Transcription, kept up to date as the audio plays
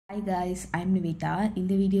Hi guys, I'm Nivita.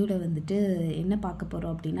 இந்த வீடியோவில் வந்துட்டு என்ன பார்க்க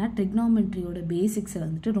போகிறோம் அப்படின்னா ட்ரிக்னாமெட்ரியோட பேசிக்ஸை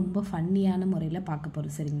வந்துட்டு ரொம்ப ஃபன்னியான முறையில் பார்க்க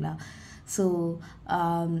போகிறோம் சரிங்களா. ஸோ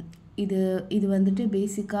இது வந்துட்டு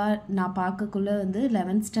பேசிக்காக நான் பார்க்கக்குள்ளே வந்து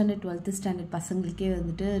 11th ஸ்டாண்டர்ட் 12th ஸ்டாண்டர்ட் பசங்களுக்கே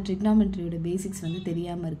வந்துட்டு ட்ரிக்னாமெட்ரியோட பேசிக்ஸ் வந்து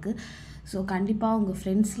தெரியாமல் இருக்குது. ஸோ கண்டிப்பாக உங்கள்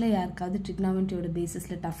ஃப்ரெண்ட்ஸில் யாருக்காவது ட்ரிக்னாமெட்ரியோட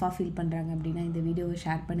பேசிஸில் டஃப்பாக ஃபீல் பண்ணுறாங்க அப்படின்னா இந்த வீடியோவை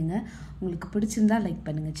ஷேர் பண்ணுங்கள். உங்களுக்கு பிடிச்சிருந்தா லைக்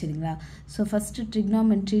பண்ணுங்கள் சரிங்களா. So first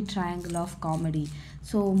trigonometry triangle of comedy.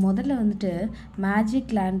 So முதல்ல வந்துட்டு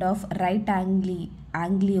மேஜிக் லேண்ட் ஆஃப் ரைட்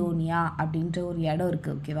ஆங்கிலியோனியா அப்படின்ற ஒரு இடம்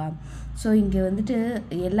இருக்குது ஓகேவா. ஸோ இங்கே வந்துட்டு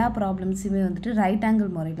எல்லா ப்ராப்ளம்ஸுமே வந்துட்டு ரைட்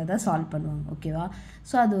ஆங்கிள் முறையில் தான் சால்வ் பண்ணுவாங்க ஓகேவா.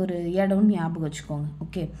 ஸோ அது ஒரு இடம்னு ஞாபகம் வச்சுக்கோங்க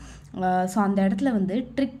ஓகே. ஸோ அந்த இடத்துல வந்து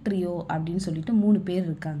ட்ரியோ அப்படின்னு சொல்லிட்டு 3 பேர்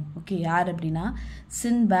இருக்காங்க ஓகே. யார் அப்படின்னா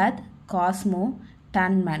சின்பேட், காஸ்மோ,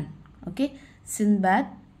 டன்மேன் ஓகே. சின்பேட்,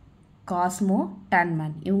 காஸ்மோ,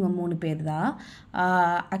 டன்மேன் இவங்க 3 பேர் தான்.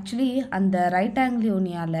 ஆக்சுவலி அந்த ரைட்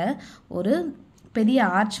ஆங்கிலியோனியாவில் ஒரு பெரிய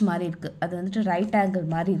ஆர்ச் மாதிரி இருக்குது, அது வந்துட்டு ரைட்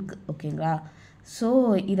ஆங்கிள் மாதிரி இருக்குது ஓகேங்களா. ஸோ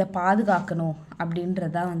இதை பாதுகாக்கணும்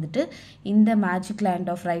அப்படின்றதான் வந்துட்டு இந்த மேஜிக் லேண்ட்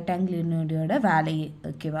ஆஃப் ரைட் ஆங்கிலியோனியோட வேலையே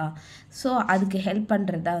ஓகேவா. ஸோ அதுக்கு ஹெல்ப்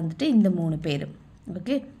பண்ணுறது தான் வந்துட்டு இந்த 3 பேர்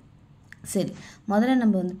ஓகே. சரி, முதல்ல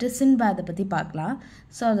நம்ம வந்துட்டு சின்பேதை பற்றி பார்க்கலாம்.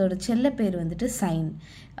 ஸோ அதோட செல்ல பேர் வந்துட்டு சைன்.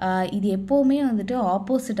 இது எப்போவுமே வந்துட்டு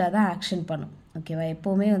ஆப்போசிட்டாக தான் ஆக்ஷன் பண்ணும் ஓகேவா.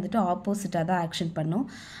 எப்போவுமே வந்துட்டு ஆப்போசிட்டாக தான் ஆக்ஷன் பண்ணும்.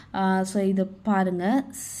 ஸோ இதை பாருங்கள்,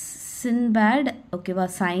 சின்பேட் ஓகேவா,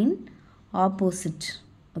 சைன் ஆப்போசிட்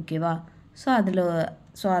ஓகேவா.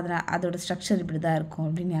 ஸோ அதோட ஸ்ட்ரக்சர் இப்படி தான் இருக்கும்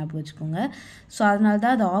அப்படின்னு ஞாபகம் வச்சுக்கோங்க. ஸோ அதனால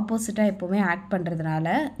தான் அது ஆப்போசிட்டாக எப்போவுமே ஆக்ட் பண்ணுறதுனால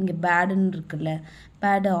இங்கே பேடுன்னு இருக்குல்ல,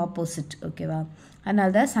 பேடு ஆப்போசிட் ஓகேவா.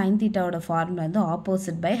 அதனால தான் சைன் தீட்டாவோட ஃபார்முலா வந்து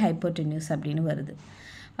ஆப்போசிட் பை ஹைப்போட்டென்யூஸ் அப்படின்னு வருது.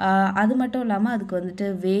 அது மட்டும் இல்லாமல் அதுக்கு வந்துட்டு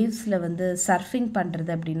வேவ்ஸில் வந்து சர்ஃபிங்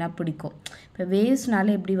பண்ணுறது அப்படின்னா பிடிக்கும். இப்போ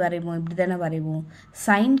வேவ்ஸ்னால எப்படி வரைவோம், இப்படி தானே வரைவோம்.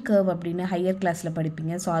 சைன் கர்வ் அப்படின்னு ஹையர் கிளாஸில்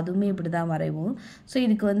படிப்பீங்க. ஸோ அதுவுமே இப்படி தான் வரைவோம். ஸோ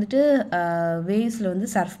இதுக்கு வந்துட்டு வேவ்ஸில் வந்து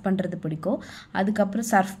சர்ஃப் பண்ணுறது பிடிக்கும். அதுக்கப்புறம்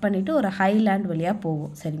சர்ஃப் பண்ணிவிட்டு ஒரு ஹைலேண்ட் வழியாக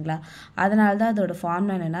போகும் சரிங்களா. அதனால தான் அதோட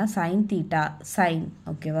ஃபார்முலா என்னென்னா சைன் தீட்டா, சைன்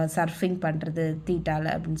ஓகேவா, சர்ஃபிங் பண்ணுறது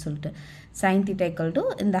தீட்டாவில் அப்படின்னு சொல்லிட்டு சைன் தீட்டா ஈக்குவல் டு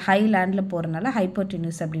இந்த ஹைலேண்டில் போகிறனால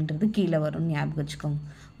ஹைப்போட்டென்யூஸ் அப்படின்றது கீழே வரும்னு ஞாபகம் வச்சுக்கோங்க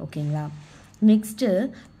ஓகேங்களா. நெக்ஸ்ட்டு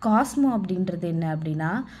காஸ்மோ அப்படின்றது என்ன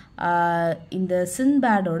அப்படின்னா இந்த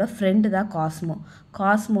சின்பேடோட ஃப்ரெண்டு தான் காஸ்மோ.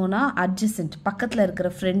 காஸ்மோனா அட்ஜசன்ட், பக்கத்தில் இருக்கிற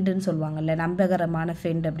ஃப்ரெண்டுன்னு சொல்லுவாங்கல்ல, நம்பகரமான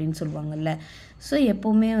ஃப்ரெண்ட் அப்படின்னு சொல்லுவாங்கல்ல. ஸோ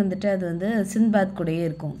எப்போவுமே வந்துட்டு அது வந்து சின்பேட் கூடயே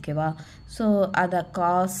இருக்கும் ஓகேவா. ஸோ அதை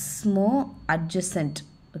Cosmo adjacent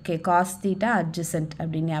okay, cos theta adjacent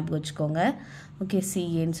அப்படின்னு ஞாபகம் வச்சுக்கோங்க ஓகே,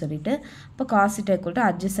 சிஏன்னு சொல்லிட்டு. இப்போ cos theta equal to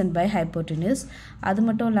adjacent by hypotenuse. அது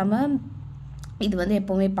மட்டும் இல்லாமல் இது வந்து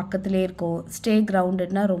எப்போவுமே பக்கத்துலேயே இருக்கும். ஸ்டே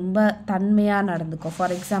கிரவுண்டட்னா ரொம்ப தன்மையாக நடந்துக்கும்.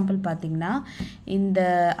 ஃபார் எக்ஸாம்பிள் பார்த்தீங்கன்னா இந்த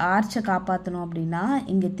ஆர்ச்சை காப்பாற்றணும் அப்படின்னா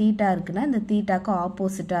இங்கே தீட்டா இருக்குன்னா இந்த தீட்டாக்கு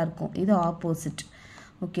ஆப்போசிட்டாக இருக்கும், இது ஆப்போசிட்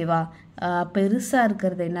ஓகேவா. பெருசாக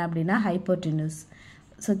இருக்கிறது என்ன அப்படின்னா ஹைப்போட்டென்யூஸ்.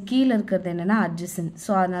 ஸோ கீழே இருக்கிறது என்னென்னா அட்ஜசன்ட்.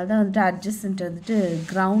 ஸோ அதனால தான் வந்துட்டு அட்ஜசன்ட் வந்துட்டு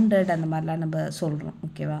கிரவுண்டட் அந்த மாதிரிலாம் நம்ம சொல்கிறோம்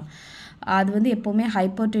ஓகேவா. அது வந்து எப்போவுமே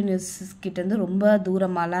ஹைப்போட்டென்யூஸ் கிட்டேருந்து ரொம்ப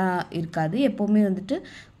தூரமாலாம் இருக்காது. எப்போவுமே வந்துட்டு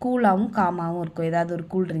கூலாகவும் காமாகவும் இருக்கும். ஏதாவது ஒரு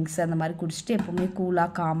கூல் ட்ரிங்க்ஸ் அந்த மாதிரி குடிச்சிட்டு எப்போவுமே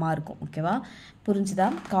கூலாக காமாக இருக்கும் ஓகேவா. புரிஞ்சுதா.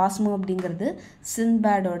 காஸ்மோ அப்படிங்கிறது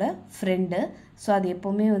சின்பேடோட ஃப்ரெண்டு. ஸோ அது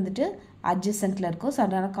எப்போவுமே வந்துட்டு அட்ஜசன்ட்டில் இருக்கும். ஸோ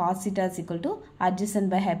அதனால் cos theta is equal to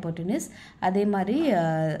adjacent by hypotenuse. அதே மாதிரி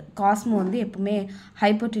காஸ்மோ வந்து எப்போவுமே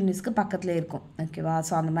ஹைப்போட்டென்யூஸ்க்கு பக்கத்தில் இருக்கும் ஓகேவா.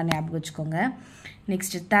 ஸோ அந்த மாதிரி ஞாபகம் வச்சுக்கோங்க.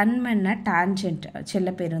 நெக்ஸ்ட்டு டன்மன்னா டான்ஜென்ட், செல்ல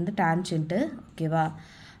பேர் வந்து டான்ஜென்ட்டு ஓகேவா.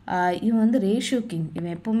 இவன் வந்து ரேஷியோ கிங்.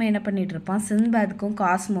 இவன் எப்போவுமே என்ன பண்ணிகிட்டு இருப்பான், சின்பேடுக்கும்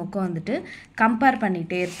காஸ்மோக்கும் வந்துட்டு கம்பேர்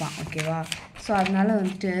பண்ணிகிட்டே இருப்பான் ஓகேவா. ஸோ அதனால்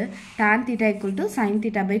வந்துட்டு tan theta equal to sine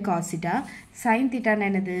theta by cos theta. Sign தீட்டானா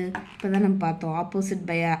என்னது, இப்போ தான் நம்ம பார்த்தோம் opposite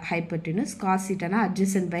by hypotenuse. Cos தீட்டானா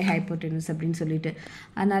adjacent by hypotenuse அப்படின்னு சொல்லிட்டு.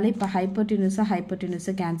 அதனால் இப்போ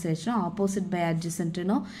ஹைப்போட்டென்யூஸை கேன்சல் ஆயிடுச்சுன்னா ஆப்போசிட் பை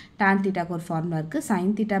அட்ஜசன்ட்டுனோ டான் தீட்டாக்கு ஒரு ஃபார்முலா இருக்குது,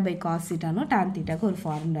 sine theta by cos தீட்டானோ Don தீட்டாக்கு ஒரு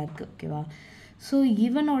ஃபார்முலா இருக்குது ஓகேவா. ஸோ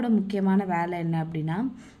இவனோட முக்கியமான வேலை என்ன அப்படின்னா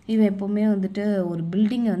இவன் எப்போவுமே வந்துட்டு ஒரு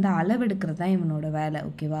பில்டிங்கை வந்து அளவெடுக்கிறது தான் இவனோட வேலை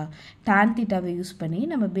ஓகேவா. டான் தீட்டாவை யூஸ் பண்ணி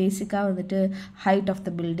நம்ம பேசிக்காக வந்துட்டு height of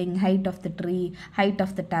the building, height of the tree, height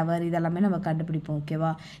of the tower இதெல்லாமே நம்ம கண்டுபிடிப்போம்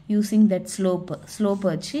ஓகேவா. யூஸிங் தட் ஸ்லோப்பை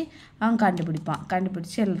வச்சு அவன்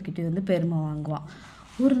கண்டுபிடிச்சு எல்லாருக்கிட்டையும் வந்து பெருமை வாங்குவான்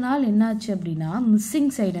ஒரு நாள் என்னாச்சு அப்படின்னா மிஸ்ஸிங்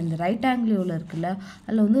சைடு அந்த ரைட் ஆங்கிளில் இருக்குல்ல,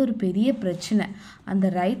 அதில் வந்து ஒரு பெரிய பிரச்சனை. அந்த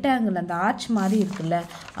ரைட் ஆங்கிள் அந்த ஆர்ச் மாதிரி இருக்குல்ல,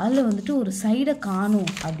 அதில் வந்துட்டு ஒரு சைடை காணும்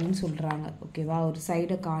அப்படின்னு சொல்கிறாங்க. ஓகேவா, ஒரு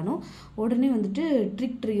சைடை காணும். உடனே வந்துட்டு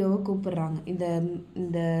ட்ரிக் ட்ரியோவை கூப்பிடுறாங்க இந்த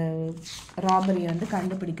இந்த ராபரியை வந்து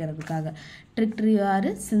கண்டுபிடிக்கிறதுக்காக. ட்ரிக் ட்ரியோ யார்?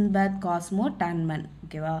 சின்பாத், காஸ்மோ, டான்மன்.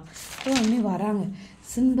 ஓகேவா, உடனே வராங்க.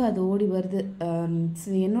 சின்பாத் ஓடி வருது.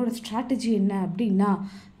 என்னோடய ஸ்ட்ராட்டஜி என்ன அப்படின்னா,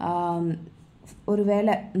 ஒரு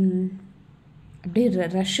வேளை அப்படியே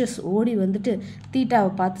ரஷ்ஷஸ் ஓடி வந்துட்டு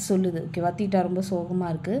தீட்டாவை பார்த்து சொல்லுது. ஓகேவா, தீட்டா ரொம்ப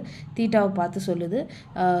சோகமாக இருக்குது. தீட்டாவை பார்த்து சொல்லுது,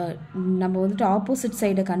 நம்ம வந்துட்டு ஆப்போசிட்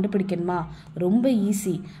சைடை கண்டுபிடிக்கணுமா, ரொம்ப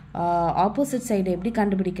ஈஸி. ஆப்போசிட் சைடை எப்படி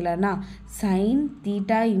கண்டுபிடிக்கலான்னா சைன்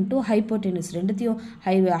தீட்டா இன்ட்டு ஹைப்போட்டெனியூஸ், ரெண்டுத்தையும்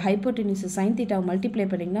ஹைப்போட்டெனியூஸ் சைன் தீட்டாவை மல்டிப்ளை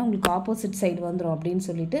பண்ணிங்கன்னா உங்களுக்கு ஆப்போசிட் சைடு வந்துடும் அப்படின்னு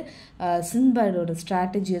சொல்லிட்டு சின்பாடோட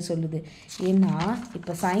ஸ்ட்ராட்டஜியை சொல்லுது. ஏன்னா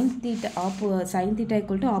இப்போ sine theta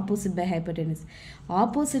equal to opposite by hypotenuse.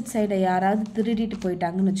 Opposite சைடை யாராவது திருடிட்டு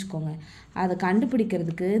போயிட்டாங்கன்னு வச்சுக்கோங்க, அதை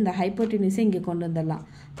கண்டுபிடிக்கிறதுக்கு இந்த ஹைப்போட்டெனியூஸை இங்கே கொண்டு வந்துடலாம்.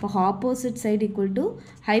 இப்போ opposite side equal to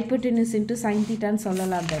hypotenuse into sine தீட்டான்னு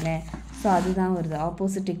சொல்லலாம் தானே. ஸோ அதுதான் வருது,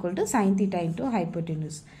 opposite equal to sine theta into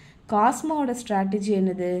hypotenuse. காஸ்மோட strategy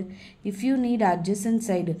என்னது? If you need adjacent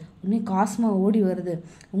side, இன்னும் காஸ்மோ ஓடி வருது.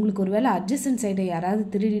 உங்களுக்கு ஒரு வேளை அட்ஜசன்ட் சைடை யாராவது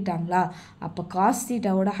திருடிட்டாங்களா, அப்போ காஸ்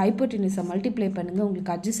தீட்டாவோட ஹைப்போட்டெனியூஸை மல்டிப்ளை பண்ணுங்கள்,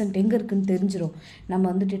 உங்களுக்கு அட்ஜசன்ட் எங்கே இருக்குன்னு தெரிஞ்சிடும், நம்ம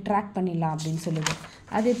வந்துட்டு ட்ராக் பண்ணிடலாம் அப்படின்னு சொல்லுது.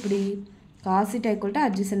 அது எப்படி? Cos theta equal to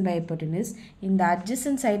adjacent by hypotenuse. இந்த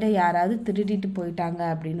அட்ஜசன்ட் சைடை யாராவது திருடிட்டு போயிட்டாங்க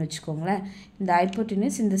அப்படின்னு வச்சுக்கோங்களேன், இந்த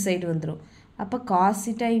ஹைப்போட்டெனியூஸ் இந்த சைடு வந்துடும். அப்போ காஸ்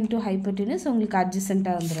தீட்டா இன்ட்டு ஹைப்போட்டெனியூஸ் உங்களுக்கு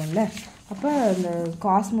அட்ஜசண்ட்டாக வந்துடும்ல. அப்போ இந்த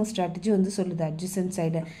காஸ்மோ ஸ்ட்ராட்டஜி வந்து சொல்லுது, அட்ஜசன்ட்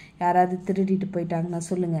சைடை யாராவது திருடிட்டு போயிட்டாங்கன்னா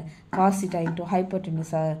சொல்லுங்கள், காஸ் தீட்டா இன்ட்டு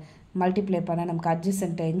ஹைப்போட்டெனியூஸை மல்டிப்ளை பண்ணால் நமக்கு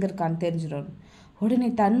அட்ஜசண்ட்டை எங்கே இருக்கான்னு தெரிஞ்சிடும். உடனே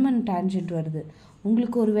தன்மன் டான்ஜென்ட் வருது.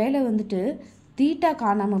 உங்களுக்கு ஒரு வேளை வந்துட்டு தீட்டா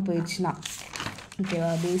காணாமல் போயிடுச்சுன்னா,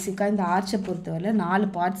 ஓகேவா, பேசிக்காக இந்த ஆர்ச்சை பொறுத்தவரை 4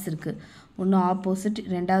 பார்ட்ஸ் இருக்குது. ஒன்று ஆப்போசிட்,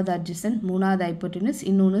 ரெண்டாவது அட்ஜசன்ட், மூணாவது ஹைப்போட்டெனியூஸ்,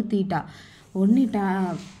 இன்னொன்று தீட்டா. ஒன்று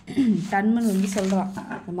டன்மன் வந்து சொல்கிறான்,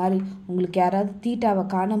 இந்த மாதிரி உங்களுக்கு யாராவது தீட்டாவை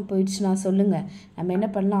காணாமல் போயிடுச்சுன்னா சொல்லுங்கள், நம்ம என்ன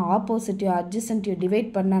பண்ணலாம், ஆப்போசிட்டையும் அட்ஜசன்ட்டையும் டிவைட்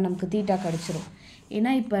பண்ணால் நமக்கு தீட்டா கிடச்சிரும்.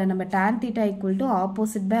 ஏன்னா இப்போ நம்ம tan theta equal to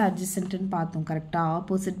opposite by அட்ஜசன்ட்னு பார்த்தோம் கரெக்டாக,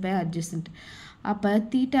 ஆப்போசிட் பை அட்ஜசன்ட். அப்போ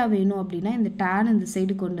தீட்டா வேணும் அப்படின்னா இந்த tan இந்த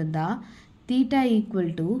சைடு கொண்டு வந்தால் theta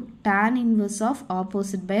equal to tan inverse of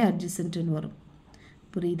opposite by அட்ஜசன்ட்னு வரும்.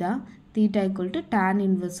 புரியுதா? Theta equal to tan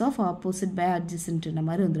inverse of opposite by அட்ஜசன்ட்ன்ற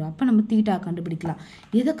மாதிரி வந்துடும். அப்போ நம்ம தீட்டா கண்டுபிடிக்கலாம்.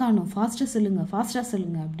 எதை காணும், ஃபாஸ்ட்டாக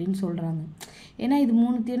சொல்லுங்கள் அப்படின்னு சொல்கிறாங்க. ஏன்னா இது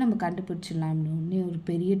மூணுத்தையும் நம்ம கண்டுபிடிச்சிடலாம்னு இன்னும் ஒரு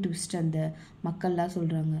பெரிய ட்விஸ்ட் அந்த மக்கள்லாம்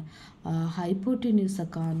சொல்கிறாங்க. ஹைப்போட்டெனியூஸை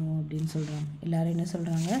காணும் அப்படின்னு சொல்கிறாங்க. எல்லோரும் என்ன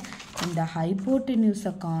சொல்கிறாங்க, இந்த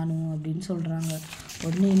ஹைப்போட்டெனியூஸை காணும் அப்படின்னு சொல்கிறாங்க.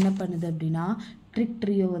 உடனே என்ன பண்ணுது அப்படின்னா ட்ரிக்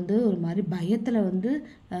ட்ரியோ வந்து ஒரு மாதிரி பயத்தில் வந்து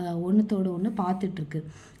ஒன்றுத்தோடு ஒன்று பார்த்துட்ருக்கு.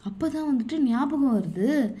 அப்போ தான் வந்துட்டு ஞாபகம் வருது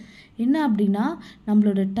என்ன அப்படின்னா,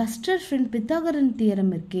 நம்மளோட டஸ்டர் ஃப்ரெண்ட் பித்தாகரன்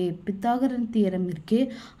தியரம் இருக்கே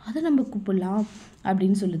அதை நம்ம கூப்பிடலாம்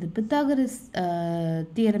அப்படின்னு சொல்லுது. பித்தாகரஸ்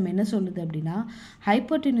தியரம் என்ன சொல்லுது அப்படின்னா,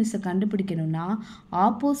 ஹைப்போட்டெனியூஸை கண்டுபிடிக்கணும்னா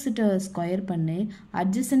ஆப்போசிட்டை ஸ்கொயர் பண்ணி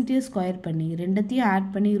அட்ஜசன்ட்டையும் ஸ்கொயர் பண்ணி ரெண்டத்தையும்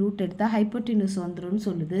ஆட் பண்ணி ரூட் எடுத்தால் ஹைப்போட்டெனியூஸ் வந்துடும்னு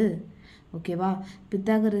சொல்லுது. ஓகேவா,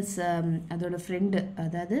 பித்தாகரஸ் அதோட ஃப்ரெண்டு,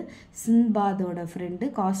 அதாவது சின்பாதோட ஃப்ரெண்டு,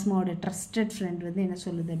 காஸ்மோட ட்ரஸ்டட் ஃப்ரெண்ட் வந்து என்ன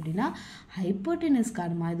சொல்லுது அப்படின்னா, ஹைப்போட்டெனியூஸ்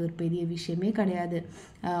காணுமா, இது ஒரு பெரிய விஷயமே கிடையாது,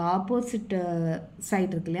 ஆப்போசிட்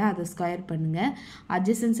சைடு இருக்கு இல்லையா அதை ஸ்கொயர் பண்ணுங்கள்,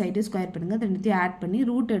 அட்ஜசன்ட் சைடு ஸ்கொயர் பண்ணுங்கள், ரெண்டுத்தையும் ஆட் பண்ணி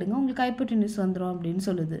ரூட் எடுங்க, உங்களுக்கு ஹைப்போட்டெனியூஸ் வந்துடும் அப்படின்னு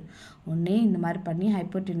சொல்லுது. உடனே இந்த மாதிரி பண்ணி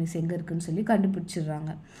ஹைப்போட்டெனியூஸ் எங்கே இருக்குன்னு சொல்லி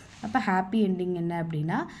கண்டுபிடிச்சிடுறாங்க. அப்போ ஹாப்பி எண்டிங் என்ன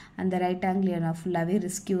அப்படின்னா, அந்த ரைட் ஆங்கிள் ஃபுல்லாகவே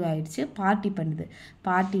ரெஸ்கியூ ஆகிடுச்சு. பார்ட்டி பண்ணுது.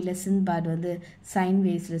 பார்ட்டியில் சின்பாட் வந்து சைன்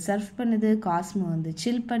வேஸில் சர்ஃப் பண்ணுது, காஸ்மோ வந்து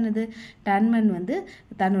சில் பண்ணுது, டன்மன் வந்து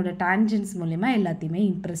தன்னோட டான்ஜென்ட்ஸ் மூலமா எல்லாத்தையுமே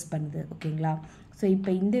இம்ப்ரெஸ் பண்ணுது. ஓகேங்களா, ஸோ இப்போ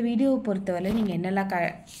இந்த வீடியோவை பொறுத்தவரை நீங்கள்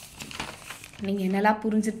என்னெல்லாம்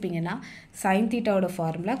புரிஞ்சுருப்பீங்கன்னா, sign தீட்டாவோட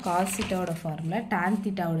formula, cos தீட்டாவோட formula, Don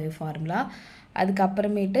தீட்டாவோடைய formula,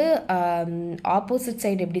 அதுக்கப்புறமேட்டு ஆப்போசிட்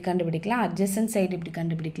சைடு எப்படி கண்டுபிடிக்கலாம், அட்ஜசன்ட் சைடு எப்படி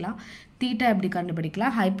கண்டுபிடிக்கலாம், தீட்டா எப்படி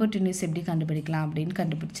கண்டுபிடிக்கலாம், ஹைப்போட்டெனியூஸ் எப்படி கண்டுபிடிக்கலாம் அப்படின்னு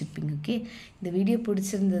கண்டுபிடிச்சிருப்பீங்க. ஓகே, இந்த வீடியோ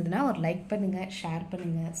பிடிச்சிருந்ததுன்னா ஒரு லைக் பண்ணுங்கள், ஷேர்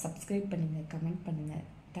பண்ணுங்கள், சப்ஸ்கிரைப் பண்ணுங்கள், கமெண்ட் பண்ணுங்கள்.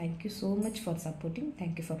 Thank you so much for supporting.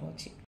 Thank you for வாட்சிங்.